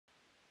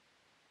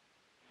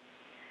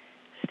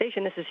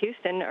Station, this is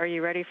Houston. Are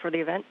you ready for the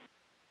event?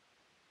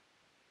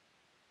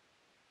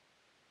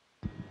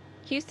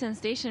 Houston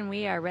Station,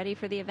 we are ready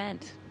for the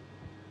event.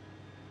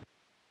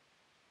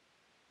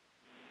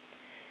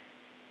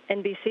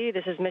 NBC,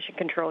 this is Mission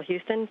Control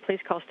Houston. Please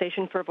call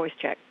station for a voice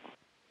check.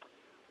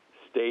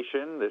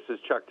 Station, this is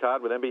Chuck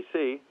Todd with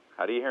NBC.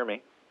 How do you hear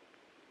me?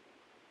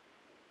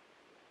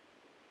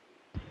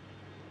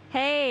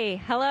 Hey,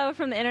 hello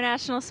from the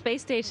International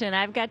Space Station.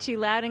 I've got you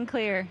loud and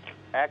clear.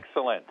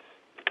 Excellent.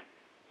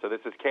 So this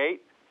is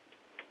Kate?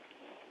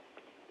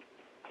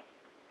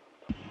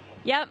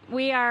 Yep,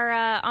 we are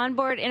on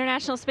board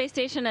International Space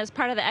Station as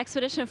part of the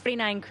Expedition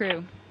 49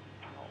 crew.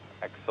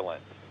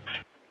 Excellent.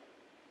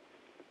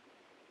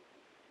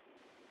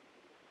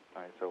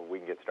 All right, so we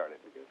can get started.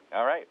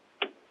 All right.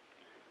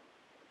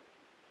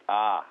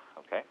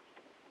 Okay.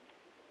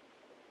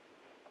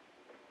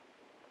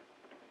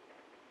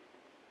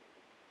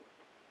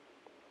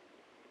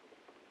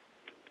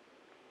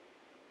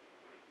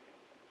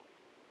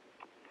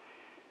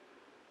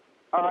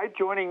 All right,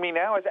 joining me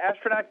now is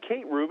astronaut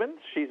Kate Rubins.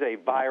 She's a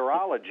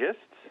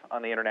virologist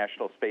on the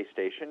International Space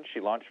Station.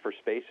 She launched for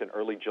space in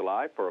early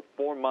July for a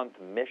 4-month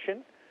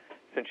mission.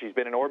 Since she's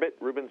been in orbit,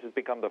 Rubins has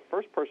become the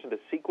first person to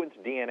sequence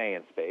DNA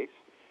in space.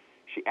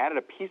 She added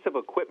a piece of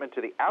equipment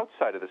to the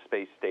outside of the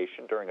space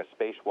station during a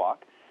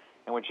spacewalk,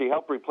 and when she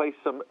helped replace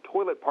some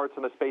toilet parts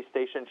on the space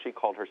station, she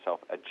called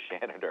herself a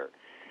janitor.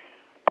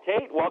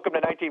 Kate, welcome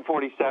to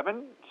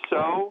 1947.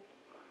 So,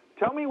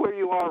 tell me where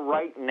you are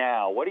right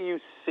now. What do you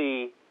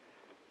see?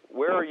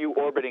 Where are you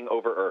orbiting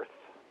over Earth?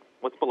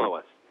 What's below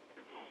us?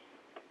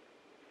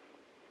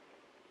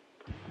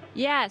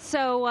 Yeah,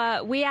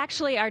 so we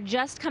actually are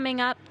just coming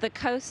up the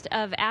coast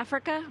of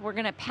Africa. We're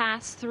going to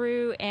pass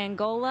through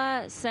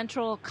Angola,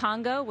 central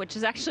Congo, which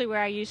is actually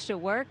where I used to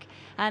work,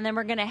 and then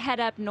we're going to head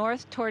up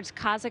north towards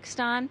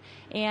Kazakhstan,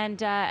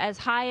 and as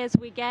high as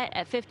we get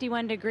at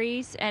 51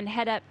 degrees, and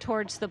head up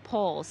towards the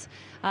poles.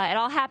 It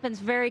all happens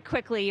very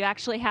quickly. You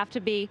actually have to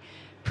be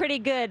pretty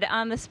good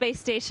on the space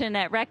station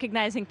at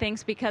recognizing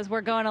things because we're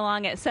going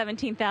along at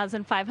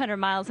 17,500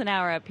 miles an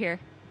hour up here.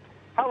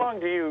 How long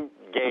do you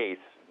gaze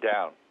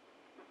down?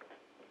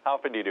 How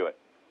often do you do it?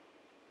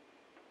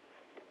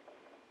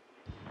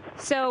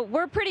 So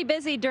we're pretty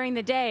busy during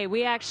the day.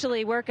 We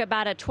actually work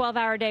about a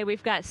 12-hour day.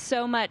 We've got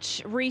so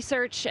much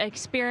research,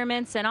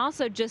 experiments, and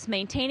also just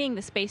maintaining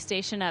the space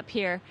station up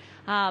here.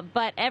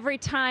 But every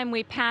time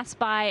we pass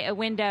by a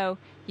window,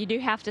 you do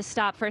have to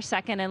stop for a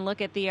second and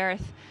look at the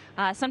Earth.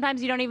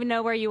 Sometimes you don't even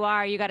know where you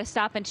are. You got to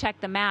stop and check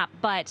the map.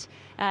 But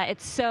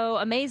it's so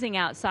amazing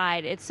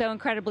outside. It's so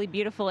incredibly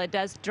beautiful. It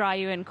does draw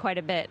you in quite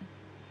a bit.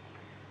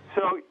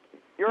 So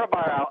you're a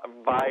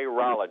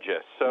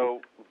virologist. So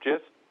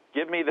just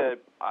give me the.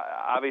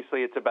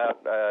 Obviously, it's about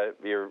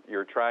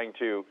you're trying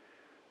to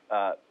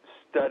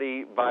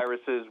study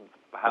viruses,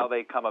 how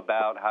they come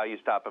about, how you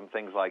stop them,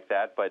 things like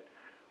that. But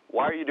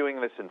why are you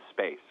doing this in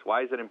space?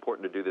 Why is it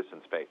important to do this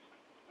in space?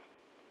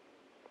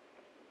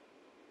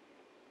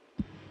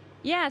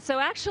 Yeah, so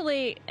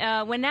actually,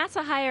 when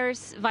NASA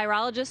hires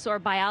virologists or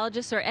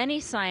biologists or any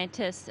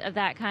scientists of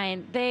that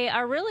kind, they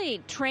are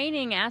really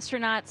training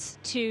astronauts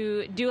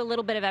to do a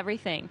little bit of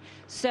everything.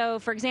 So,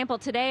 for example,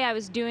 today I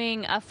was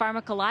doing a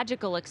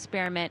pharmacological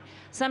experiment.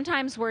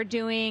 Sometimes we're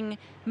doing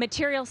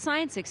material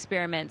science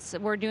experiments.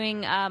 We're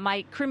doing,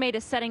 my crewmate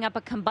is setting up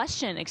a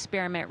combustion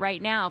experiment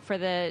right now for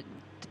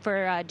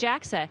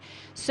JAXA.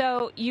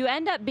 So you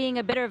end up being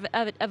a bit of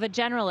a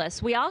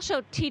generalist. We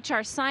also teach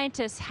our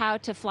scientists how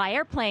to fly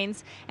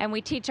airplanes, and we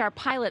teach our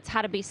pilots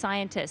how to be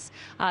scientists.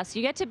 So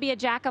you get to be a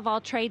jack of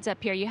all trades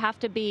up here. You have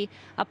to be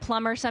a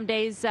plumber some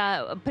days,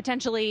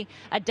 potentially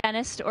a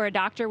dentist or a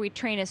doctor. We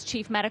train as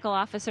chief medical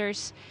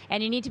officers,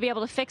 and you need to be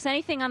able to fix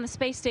anything on the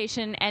space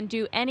station and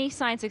do any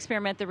science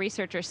experiment the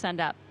researchers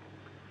send up.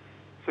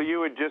 So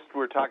you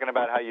were talking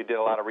about how you did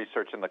a lot of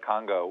research in the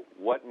Congo.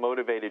 What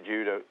motivated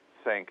you to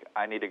think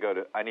I need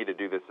to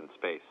do this in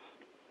space?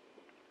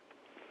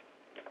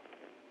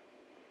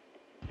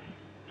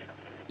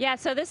 Yeah,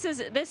 so this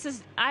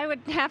is I would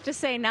have to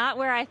say not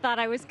where I thought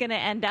I was going to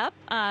end up.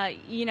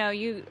 You know,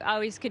 you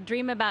always could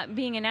dream about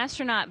being an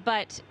astronaut,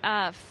 but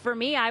for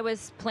me, I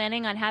was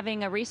planning on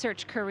having a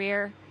research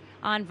career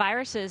on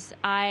viruses.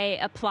 I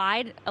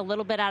applied a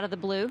little bit out of the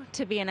blue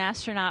to be an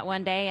astronaut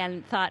one day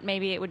and thought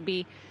maybe it would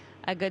be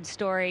a good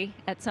story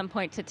at some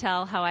point to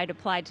tell how I'd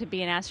applied to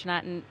be an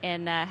astronaut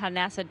and how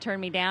NASA turned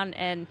me down.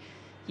 And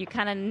you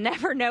kind of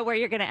never know where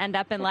you're going to end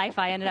up in life.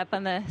 I ended up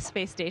on the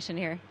space station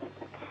here.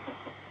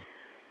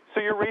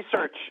 So your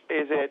research,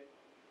 is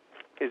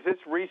this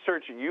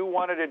research you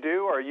wanted to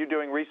do, or are you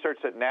doing research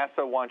that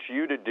NASA wants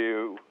you to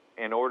do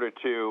in order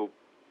to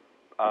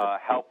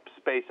help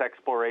space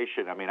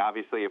exploration? I mean,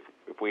 obviously,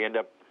 if we end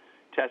up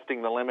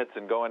testing the limits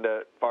and going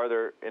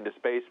farther into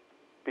space,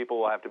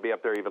 people will have to be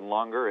up there even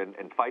longer and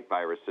fight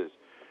viruses.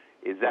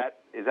 Is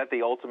that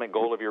the ultimate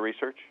goal of your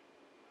research?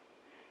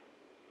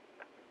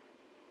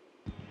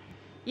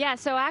 Yeah,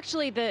 so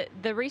actually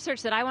the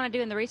research that I want to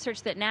do and the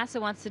research that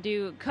NASA wants to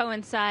do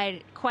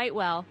coincide quite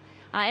well.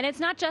 And it's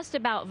not just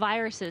about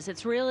viruses.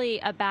 It's really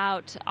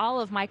about all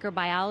of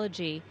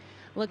microbiology,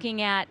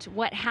 looking at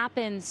what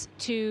happens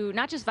to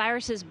not just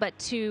viruses, but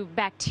to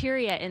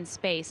bacteria in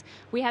space.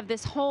 We have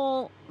this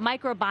whole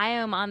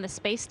microbiome on the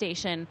space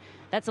station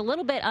that's a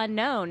little bit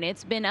unknown.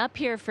 It's been up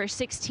here for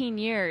 16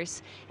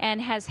 years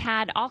and has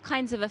had all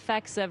kinds of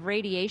effects of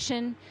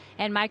radiation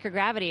and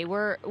microgravity.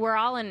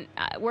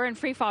 We're in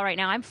free fall right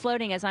now. I'm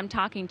floating as I'm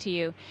talking to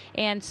you.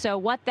 And so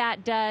what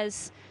that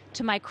does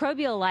to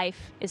microbial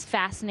life is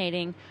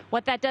fascinating.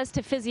 What that does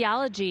to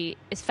physiology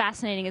is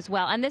fascinating as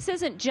well. And this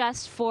isn't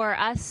just for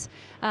us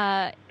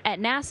at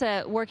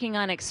NASA working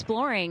on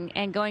exploring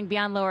and going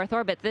beyond low Earth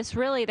orbit. There's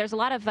a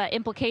lot of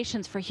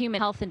implications for human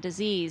health and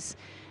disease.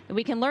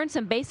 We can learn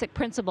some basic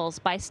principles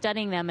by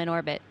studying them in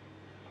orbit.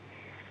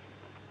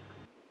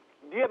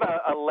 Do you have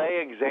a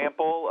lay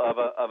example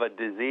of a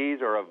disease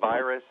or a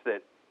virus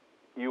that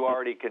you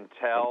already can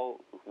tell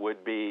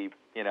would be,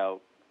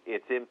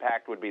 its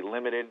impact would be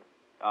limited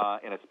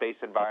in a space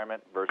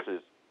environment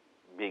versus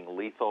being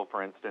lethal,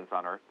 for instance,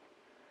 on Earth?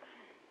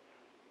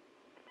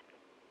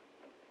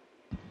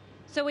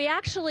 So we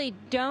actually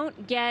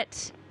don't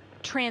get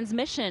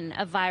transmission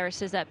of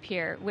viruses up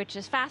here, which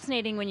is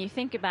fascinating when you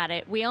think about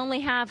it. We only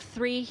have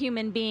 3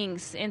 human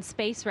beings in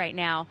space right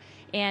now,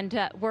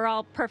 and we're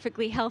all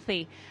perfectly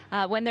healthy.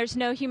 When there's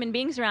no human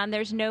beings around,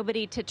 there's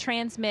nobody to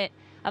transmit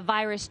a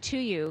virus to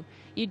you.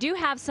 You do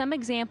have some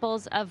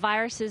examples of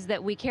viruses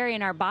that we carry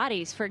in our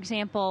bodies. For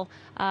example,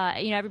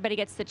 everybody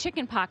gets the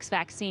chickenpox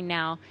vaccine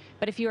now,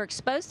 but if you were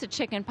exposed to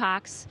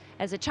chickenpox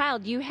as a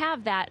child, you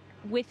have that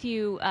with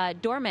you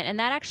dormant, and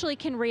that actually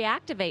can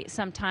reactivate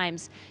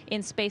sometimes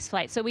in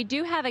spaceflight. So we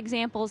do have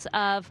examples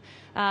of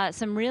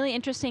some really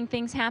interesting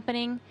things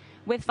happening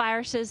with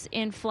viruses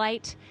in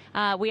flight.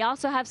 We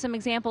also have some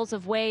examples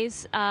of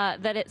ways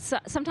that it's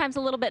sometimes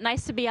a little bit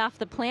nice to be off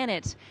the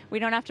planet. We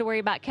don't have to worry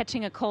about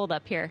catching a cold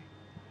up here.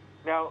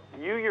 Now,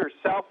 you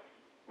yourself,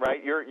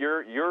 right? You're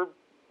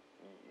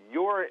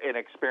an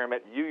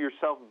experiment. You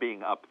yourself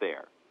being up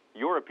there,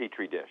 you're a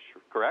petri dish,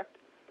 correct?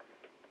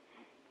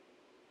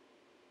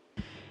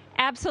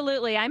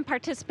 Absolutely. I'm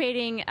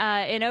participating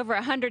in over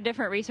 100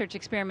 different research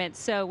experiments.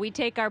 So we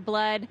take our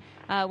blood,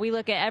 we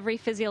look at every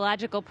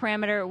physiological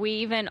parameter, we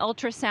even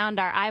ultrasound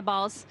our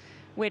eyeballs,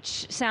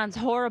 which sounds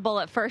horrible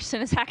at first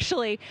and is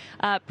actually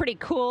pretty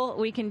cool.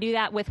 We can do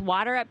that with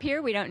water up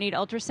here. We don't need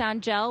ultrasound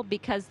gel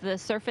because the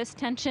surface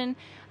tension,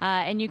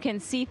 and you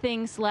can see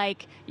things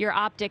like your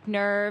optic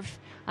nerve,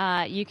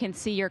 you can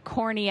see your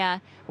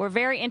cornea. We're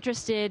very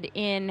interested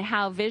in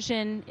how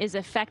vision is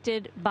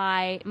affected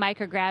by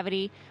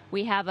microgravity.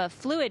 We have a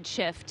fluid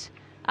shift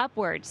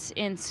upwards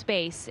in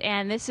space,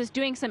 and this is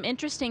doing some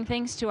interesting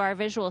things to our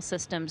visual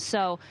systems.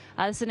 So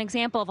this is an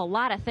example of a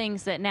lot of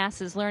things that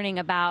NASA is learning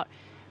about,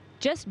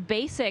 just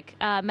basic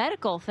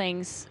medical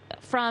things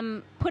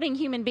from putting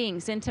human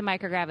beings into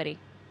microgravity.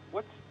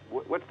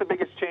 What's the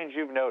biggest change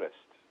you've noticed?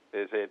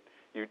 Is it,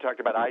 you talked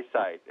about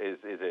eyesight, has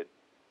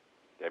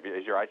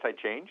your eyesight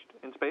changed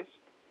in space?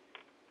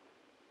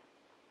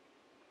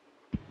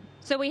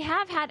 So we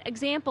have had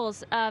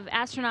examples of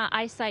astronaut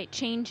eyesight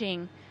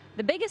changing.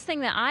 The biggest thing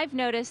that I've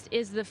noticed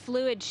is the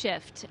fluid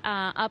shift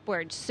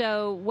upwards.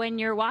 So when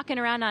you're walking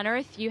around on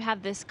Earth, you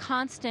have this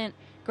constant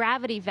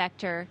gravity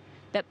vector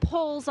that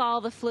pulls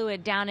all the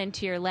fluid down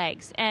into your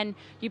legs. And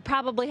you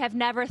probably have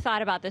never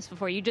thought about this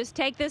before. You just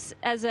take this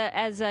as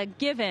a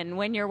given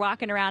when you're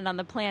walking around on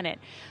the planet.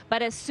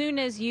 But as soon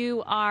as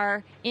you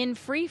are in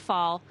free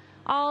fall,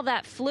 all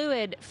that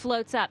fluid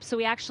floats up. So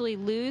we actually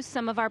lose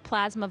some of our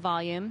plasma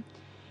volume,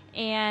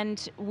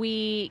 and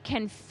we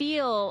can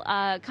feel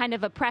kind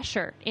of a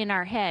pressure in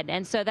our head.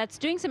 And so that's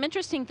doing some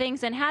interesting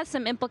things and has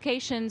some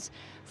implications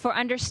for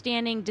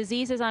understanding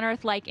diseases on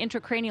Earth like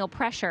intracranial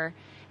pressure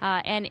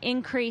and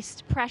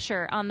increased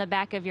pressure on the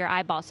back of your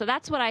eyeball. So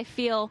that's what I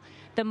feel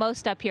the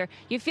most up here.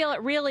 You feel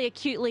it really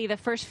acutely the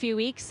first few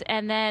weeks,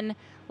 and then,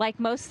 like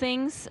most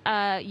things,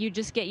 you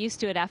just get used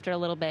to it after a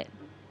little bit.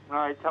 All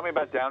right, tell me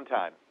about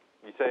downtime.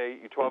 You say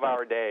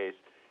 12-hour days.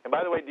 And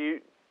by the way,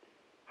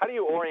 how do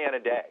you orient a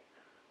day?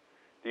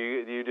 Do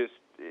you just,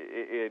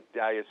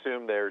 I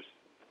assume there's,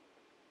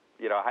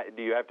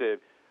 do you have to,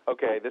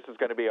 okay, this is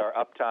going to be our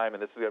uptime,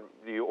 and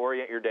do you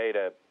orient your day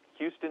to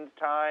Houston's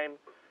time?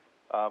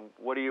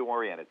 What are you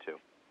oriented to?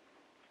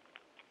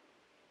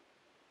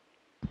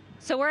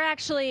 So we're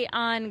actually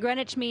on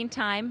Greenwich Mean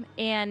Time,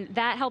 and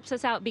that helps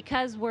us out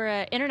because we're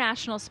an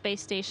international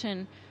space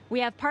station. We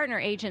have partner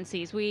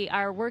agencies. We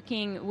are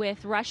working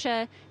with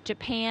Russia,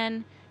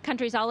 Japan,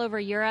 countries all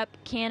over Europe,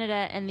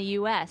 Canada, and the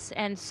U.S.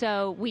 And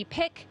so we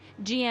pick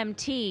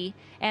GMT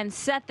and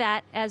set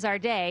that as our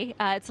day.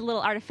 It's a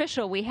little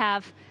artificial. We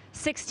have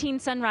 16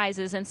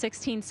 sunrises and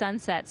 16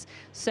 sunsets.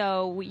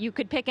 So you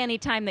could pick any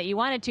time that you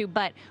wanted to,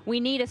 but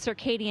we need a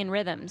circadian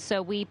rhythm.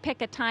 So we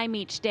pick a time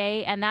each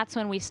day, and that's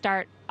when we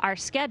start our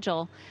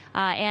schedule.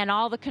 And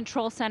all the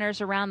control centers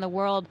around the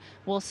world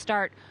will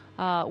start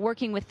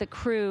working with the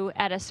crew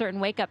at a certain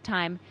wake-up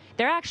time.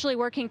 They're actually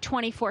working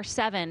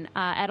 24/7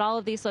 at all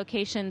of these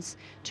locations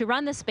to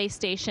run the space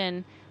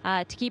station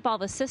to keep all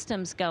the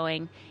systems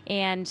going.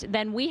 And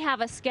then we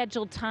have a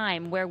scheduled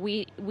time where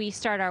we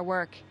start our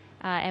work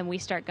and we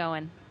start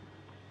going.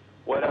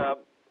 What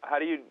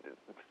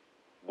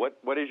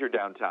is your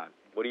downtime?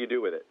 What do you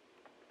do with it?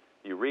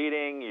 You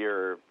reading,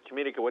 you're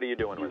communicating, what are you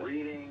doing with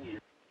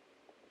it?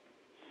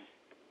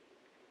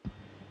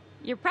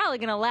 You're probably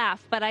going to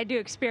laugh, but I do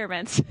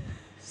experiments.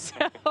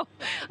 So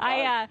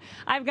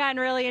I've gotten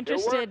really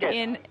interested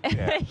in,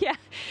 yeah,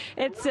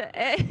 it's,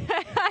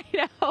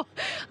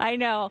 I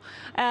know,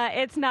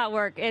 it's not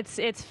work.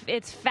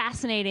 It's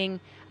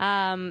fascinating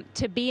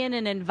to be in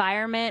an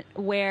environment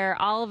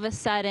where all of a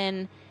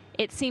sudden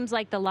it seems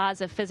like the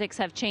laws of physics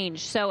have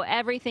changed. So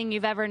everything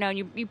you've ever known,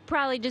 you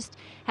probably just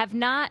have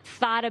not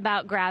thought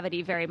about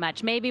gravity very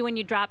much. Maybe when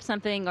you drop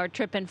something or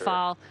trip and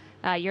fall,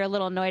 you're a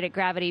little annoyed at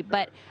gravity.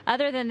 But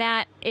other than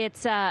that,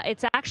 it's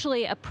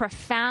actually a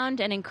profound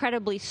and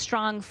incredibly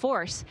strong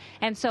force.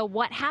 And so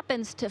what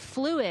happens to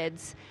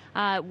fluids,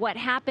 what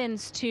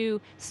happens to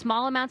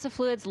small amounts of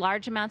fluids,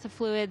 large amounts of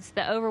fluids,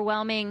 the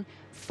overwhelming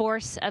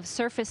force of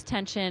surface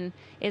tension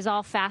is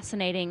all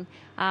fascinating.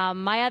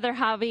 My other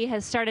hobby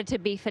has started to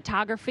be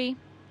photography.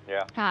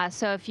 Yeah.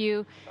 So if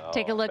you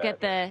take a look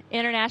at the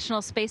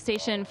International Space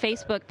Station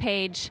Facebook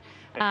page,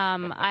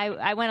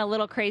 I went a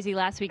little crazy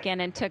last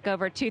weekend and took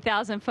over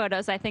 2,000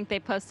 photos. I think they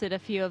posted a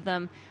few of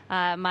them.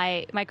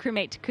 My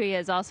crewmate Takuya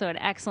is also an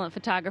excellent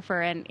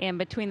photographer, and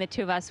between the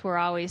two of us, we're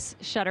always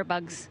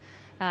shutterbugs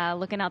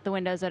looking out the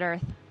windows at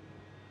Earth.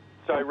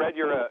 So I read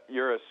you're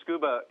a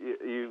scuba.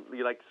 You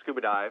like to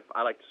scuba dive.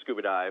 I like to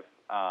scuba dive.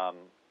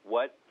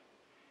 What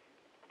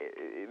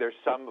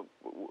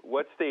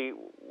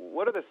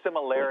are the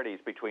similarities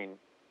between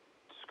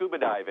scuba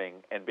diving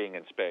and being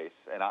in space?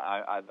 And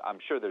I'm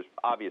sure there's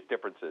obvious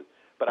differences,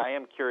 but I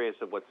am curious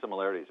of what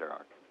similarities there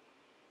are.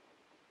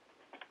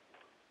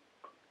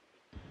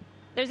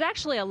 There's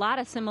actually a lot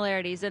of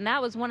similarities, and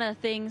that was one of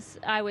the things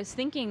I was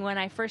thinking when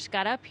I first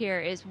got up here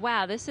is,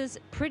 wow, this is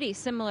pretty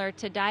similar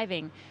to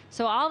diving.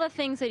 So all the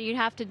things that you'd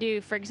have to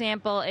do, for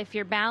example, if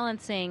you're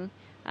balancing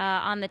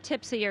on the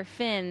tips of your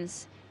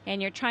fins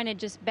and you're trying to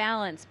just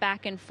balance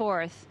back and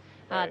forth,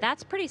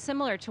 that's pretty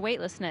similar to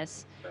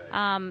weightlessness.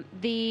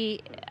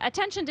 The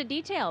attention to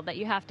detail that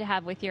you have to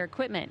have with your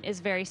equipment is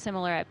very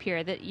similar up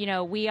here. That, you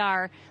know, we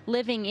are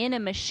living in a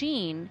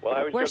machine.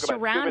 We're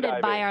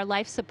surrounded by our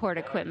life support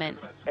equipment.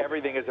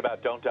 Everything is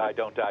about don't die,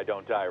 don't die,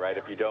 don't die, right?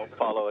 If you don't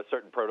follow a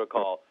certain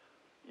protocol,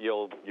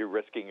 you're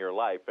risking your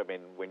life. I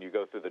mean, when you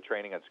go through the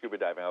training on scuba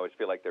diving, I always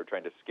feel like they're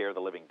trying to scare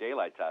the living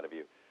daylights out of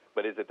you.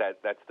 But is it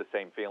that's the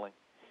same feeling?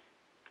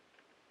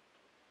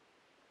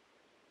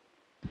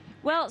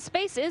 Well,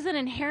 space is an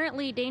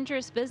inherently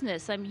dangerous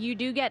business. You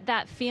do get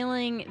that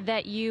feeling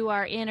that you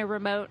are in a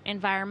remote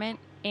environment,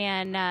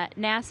 and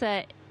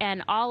NASA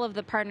and all of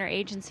the partner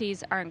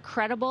agencies are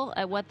incredible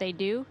at what they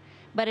do,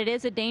 but it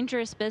is a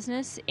dangerous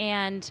business,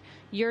 and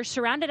you're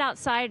surrounded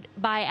outside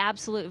by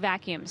absolute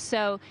vacuum.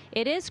 So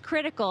it is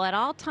critical at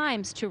all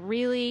times to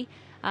really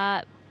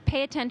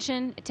pay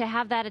attention, to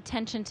have that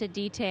attention to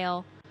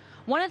detail.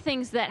 One of the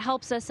things that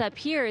helps us up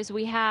here is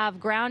we have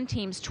ground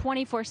teams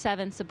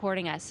 24/7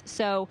 supporting us.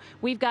 So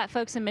we've got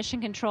folks in mission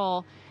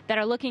control that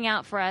are looking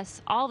out for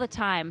us all the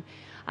time.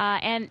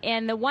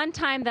 And the one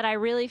time that I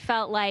really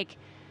felt like,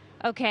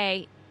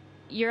 okay,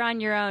 you're on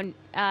your own,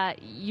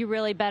 you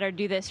really better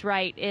do this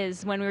right,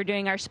 is when we were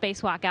doing our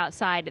spacewalk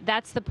outside.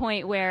 That's the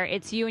point where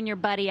it's you and your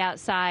buddy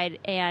outside,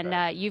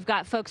 and you've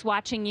got folks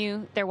watching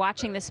you. They're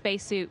watching the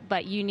spacesuit,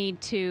 but you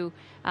need to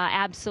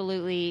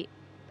absolutely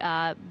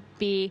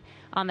be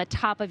on the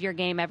top of your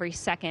game every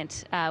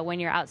second when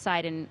you're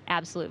outside in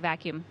absolute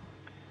vacuum.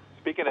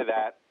 Speaking of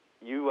that,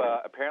 you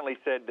apparently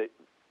said that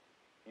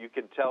you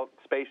can tell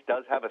space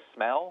does have a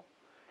smell,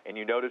 and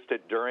you noticed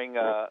it during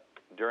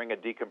a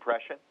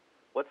decompression.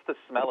 What's the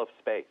smell of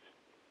space?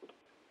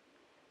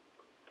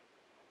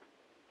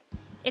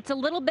 It's a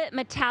little bit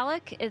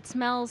metallic. It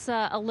smells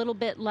a little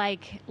bit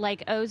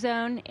like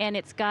ozone, and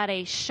it's got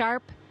a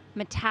sharp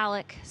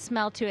metallic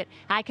smell to it.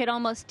 I could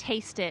almost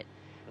taste it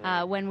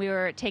when we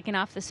were taking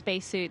off the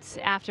spacesuits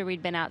after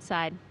we'd been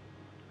outside.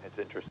 It's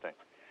interesting.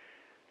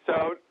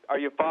 So, are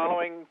you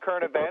following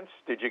current events?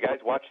 Did you guys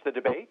watch the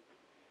debate,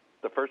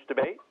 the first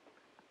debate?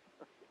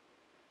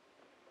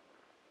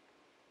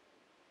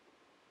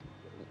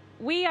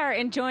 We are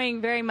enjoying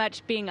very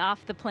much being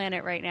off the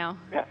planet right now.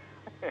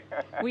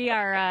 We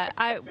are.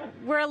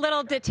 We're a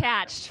little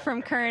detached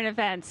from current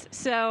events,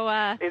 so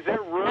is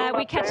there room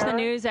we catch there? the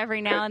news every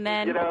now and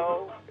then. You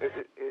know,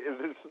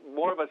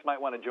 more of us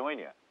might want to join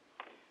you.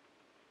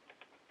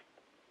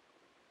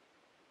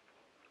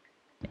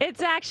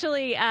 It's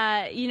actually,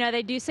 you know,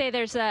 they do say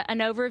there's an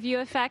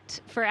overview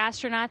effect for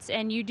astronauts,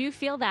 and you do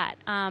feel that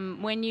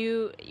when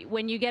you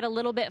get a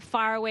little bit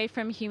far away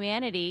from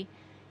humanity.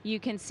 You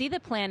can see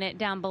the planet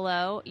down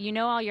below. You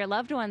know all your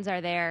loved ones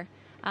are there.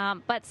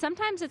 But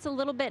sometimes it's a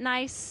little bit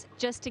nice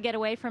just to get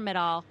away from it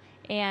all.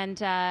 And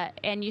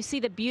you see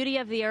the beauty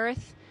of the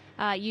Earth.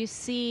 You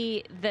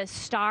see the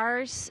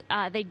stars.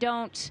 They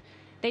don't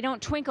they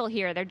don't twinkle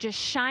here. They're just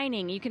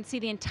shining. You can see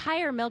the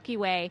entire Milky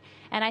Way.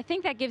 And I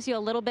think that gives you a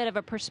little bit of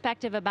a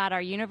perspective about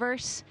our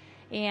universe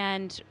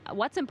and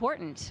what's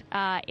important.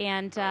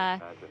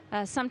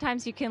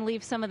 Sometimes you can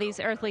leave some of these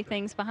earthly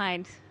things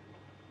behind.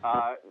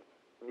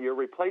 Your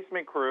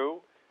replacement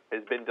crew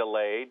has been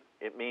delayed.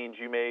 It means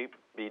you may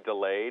be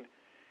delayed.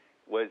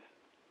 Was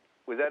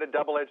that a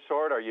double-edged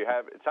sword?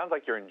 It sounds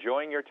like you're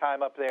enjoying your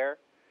time up there,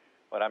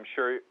 but I'm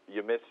sure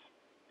you miss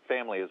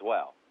family as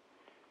well.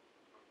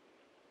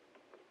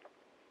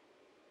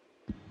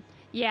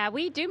 Yeah,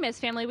 we do miss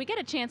family. We get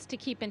a chance to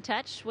keep in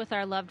touch with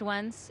our loved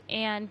ones,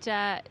 and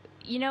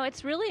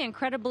it's really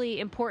incredibly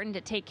important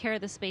to take care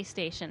of the space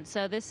station.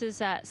 So this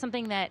is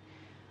something that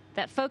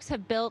folks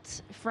have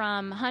built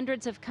from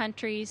hundreds of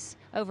countries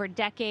over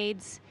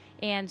decades,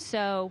 and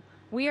so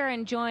we are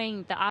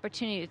enjoying the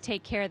opportunity to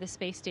take care of the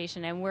space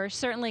station, and we're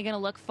certainly going to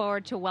look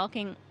forward to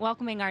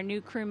welcoming our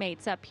new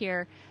crewmates up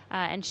here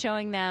and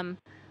showing them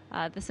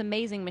this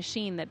amazing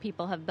machine that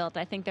people have built.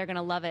 I think they're going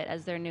to love it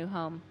as their new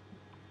home.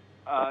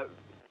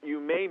 You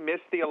may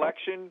miss the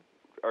election.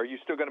 Are you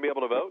still going to be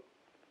able to vote?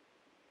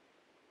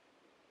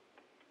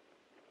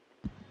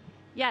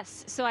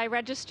 Yes, so I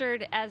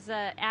registered as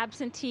an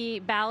absentee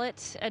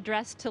ballot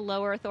addressed to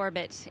low Earth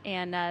orbit,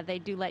 and they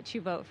do let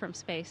you vote from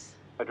space.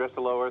 Addressed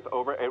to low Earth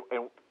orbit,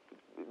 and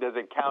does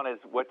it count as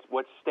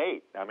what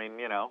state? I mean,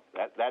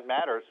 that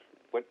matters.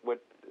 What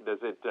does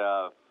it?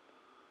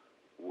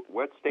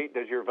 What state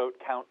does your vote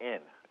count in?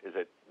 Does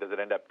it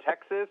end up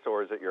Texas,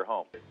 or is it your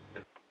home?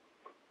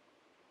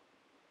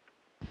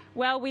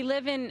 Well, we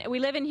live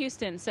in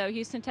Houston, so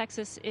Houston,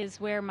 Texas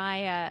is where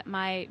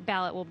my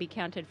ballot will be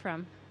counted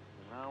from.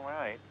 All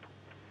right.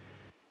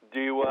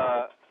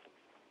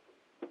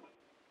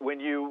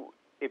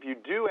 If you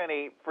do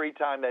any free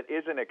time that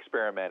isn't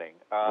experimenting,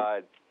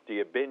 do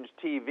you binge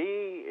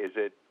TV? Is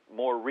it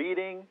more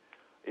reading?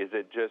 Is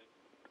it just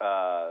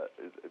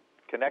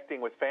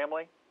connecting with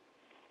family?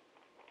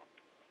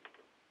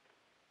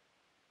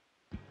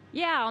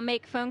 Yeah, I'll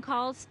make phone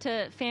calls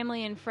to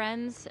family and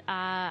friends.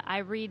 I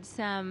read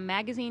some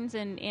magazines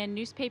and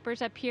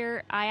newspapers up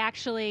here. I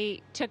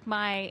actually took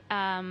my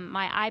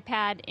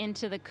iPad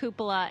into the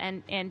cupola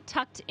and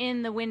tucked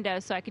in the window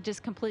so I could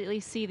just completely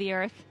see the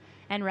Earth,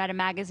 and read a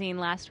magazine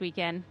last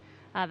weekend.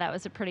 That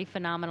was a pretty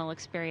phenomenal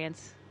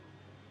experience.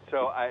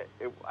 So I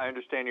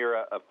understand you're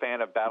a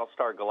fan of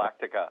Battlestar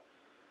Galactica.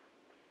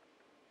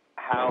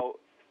 How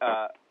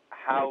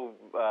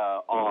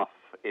off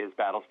is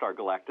Battlestar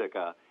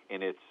Galactica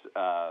in its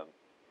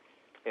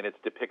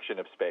depiction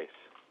of space?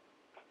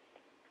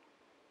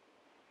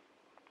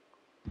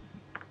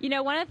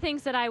 One of the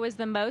things that I was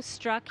the most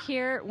struck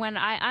here, when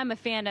I'm a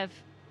fan of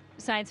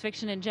science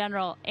fiction in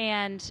general,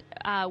 and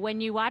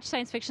when you watch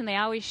science fiction, they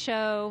always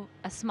show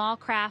a small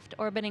craft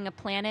orbiting a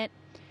planet,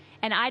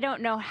 and I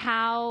don't know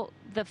how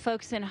the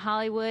folks in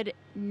Hollywood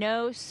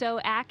know so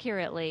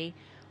accurately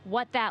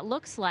what that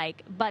looks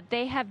like, but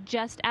they have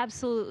just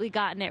absolutely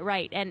gotten it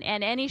right. And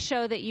any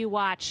show that you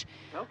watch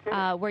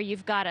where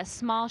you've got a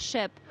small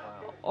ship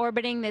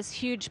orbiting this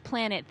huge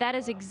planet, that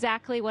is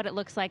exactly what it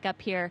looks like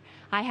up here.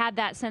 I had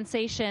that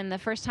sensation the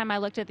first time I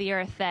looked at the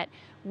Earth, that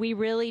we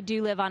really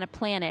do live on a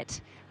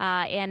planet,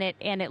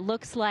 and it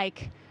looks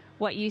like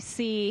what you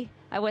see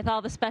with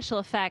all the special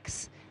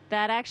effects.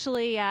 That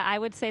actually, I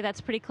would say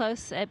that's pretty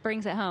close. It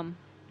brings it home.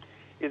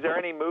 Is there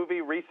any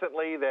movie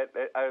recently that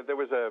there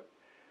was the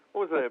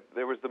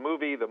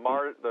movie The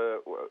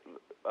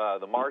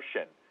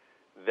Martian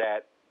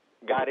that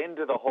got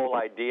into the whole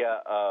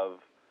idea of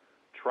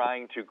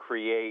trying to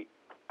create,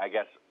 I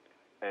guess,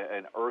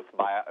 an a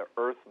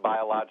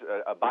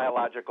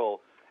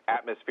biological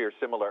atmosphere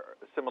similar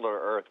to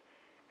Earth.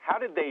 How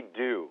did they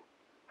do?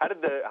 How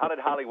did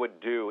Hollywood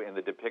do in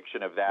the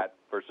depiction of that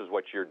versus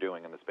what you're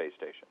doing in the space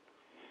station?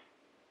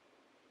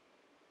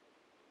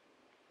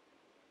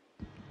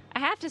 I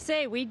have to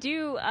say, we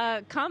do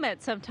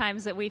comment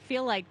sometimes that we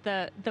feel like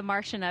the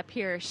Martian up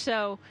here.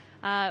 So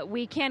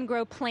we can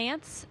grow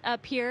plants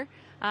up here.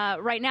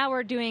 Right now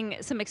we're doing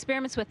some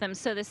experiments with them.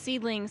 So the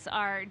seedlings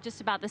are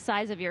just about the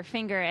size of your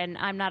finger, and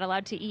I'm not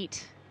allowed to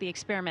eat the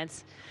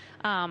experiments.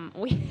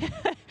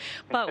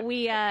 But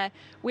we are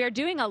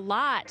doing a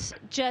lot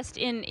just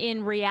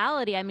in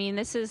reality. I mean,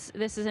 this is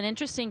an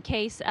interesting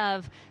case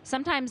of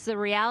sometimes the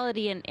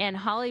reality and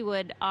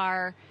Hollywood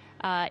are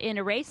in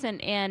a race,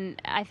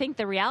 and I think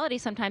the reality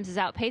sometimes is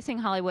outpacing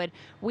Hollywood.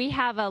 We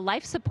have a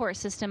life support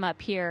system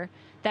up here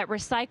that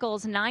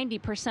recycles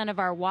 90% of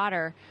our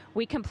water.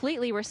 We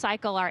completely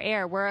recycle our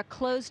air. We're a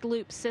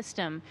closed-loop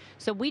system,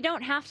 so we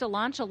don't have to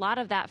launch a lot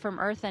of that from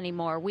Earth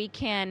anymore. We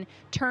can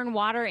turn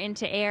water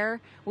into air.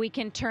 We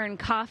can turn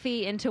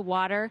coffee into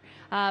water.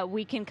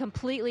 We can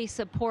completely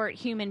support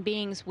human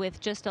beings with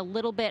just a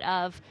little bit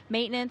of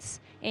maintenance,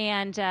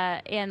 and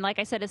like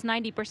I said, it's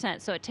 90%,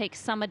 so it takes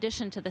some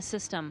addition to the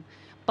system.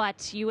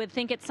 But you would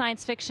think it's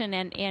science fiction,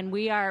 and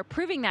we are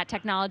proving that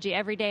technology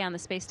every day on the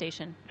space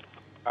station.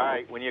 All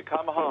right, when you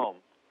come home,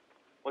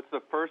 what's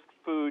the first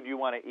food you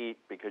want to eat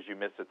because you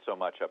miss it so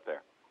much up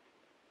there?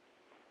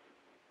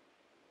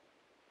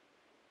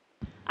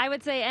 I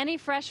would say any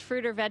fresh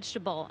fruit or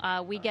vegetable.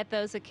 We get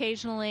those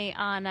occasionally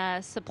on a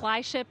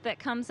supply ship that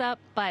comes up,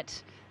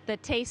 but the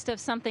taste of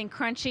something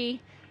crunchy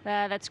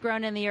that's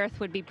grown in the earth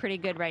would be pretty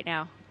good right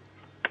now.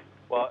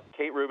 Well,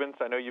 Kate Rubins,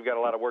 I know you've got a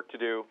lot of work to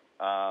do.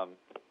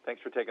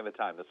 Thanks for taking the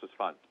time. This was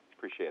fun.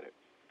 Appreciate it.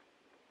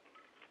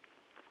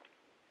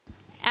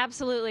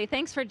 Absolutely.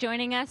 Thanks for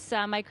joining us.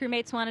 My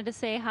crewmates wanted to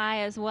say hi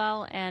as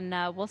well,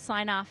 and we'll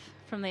sign off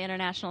from the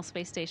International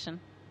Space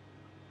Station.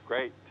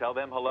 Great. Tell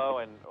them hello,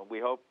 and we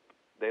hope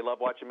they love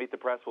watching Meet the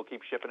Press. We'll keep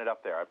shipping it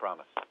up there, I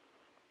promise.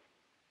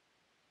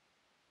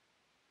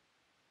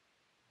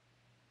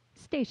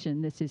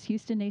 Station, this is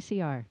Houston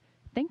ACR.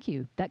 Thank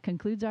you. That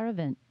concludes our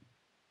event.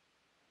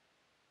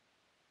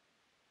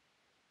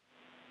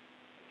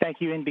 Thank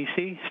you,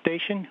 NBC.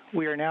 Station,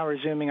 we are now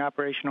resuming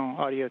operational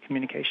audio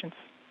communications.